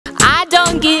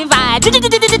don't give a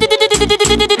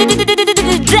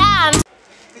damn.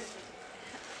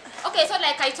 Okay, so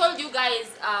like I told you guys,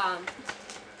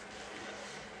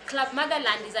 Club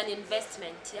Motherland is an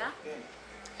investment, yeah?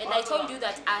 And I told you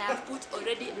that I have put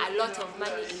already a lot of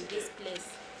money in this place.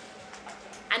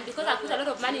 And because I put a lot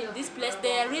of money in this place,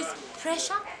 there is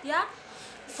pressure, yeah,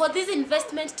 for this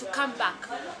investment to come back.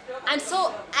 And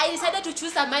so I decided to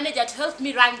choose a manager to help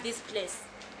me run this place.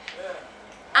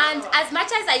 And as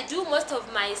much as I do most of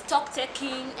my stock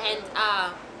taking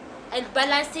and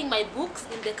balancing my books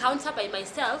in the counter by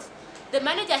myself, the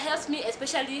manager helps me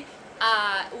especially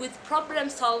with problem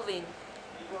solving.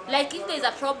 Like if there is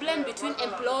a problem between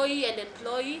employee and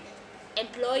employee,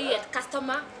 employee and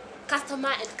customer,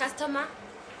 customer and customer,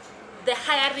 the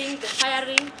hiring, the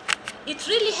firing, it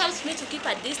really helps me to keep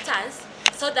a distance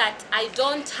so that I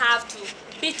don't have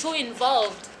to be too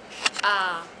involved.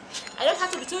 I don't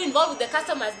have to be too involved with the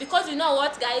customers, because you know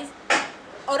what, guys,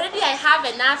 already I have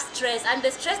enough stress, and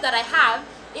the stress that I have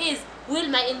is, will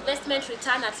my investment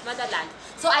return at Motherland?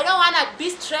 So I don't want to be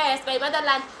stressed by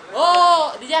Motherland.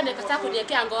 Oh, DJ amekataa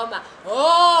kuniwekea ngoma.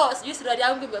 Oh, sijui suruali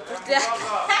yangu imepotea.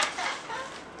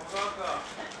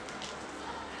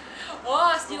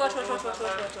 Oh, see what.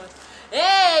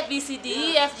 A, B, C, D,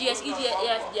 E, F, G, H, E, G,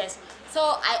 F, G, S. So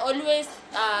I always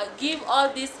give all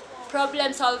this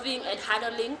problem solving and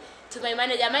handling to my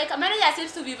manager. My manager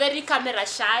seems to be very camera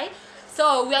shy.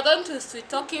 So we are going to sweet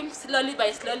talk him slowly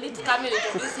by slowly to come and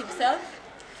introduce himself.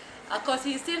 Because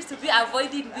he seems to be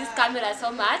avoiding this camera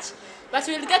so much. But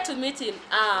we'll get to meet him.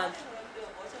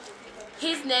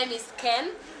 His name is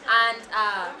Ken. And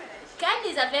Ken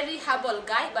is a very humble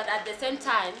guy, but at the same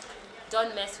time,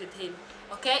 don't mess with him.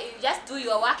 Okay? You just do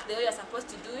your work the way you're supposed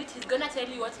to do it. He's gonna tell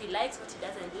you what he likes, what he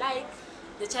doesn't like,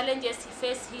 the challenges he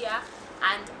faces here,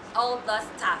 and all that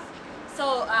stuff.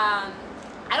 So I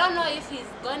don't know if he's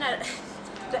gonna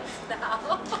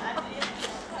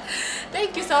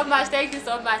Thank you so much, thank you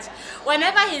so much.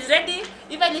 Whenever he's ready,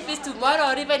 even if it's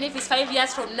tomorrow or even if it's 5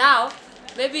 years from now,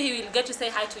 maybe he will get to say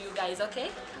hi to you guys, okay?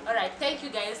 Alright, thank you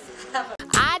guys.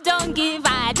 I don't give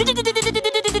a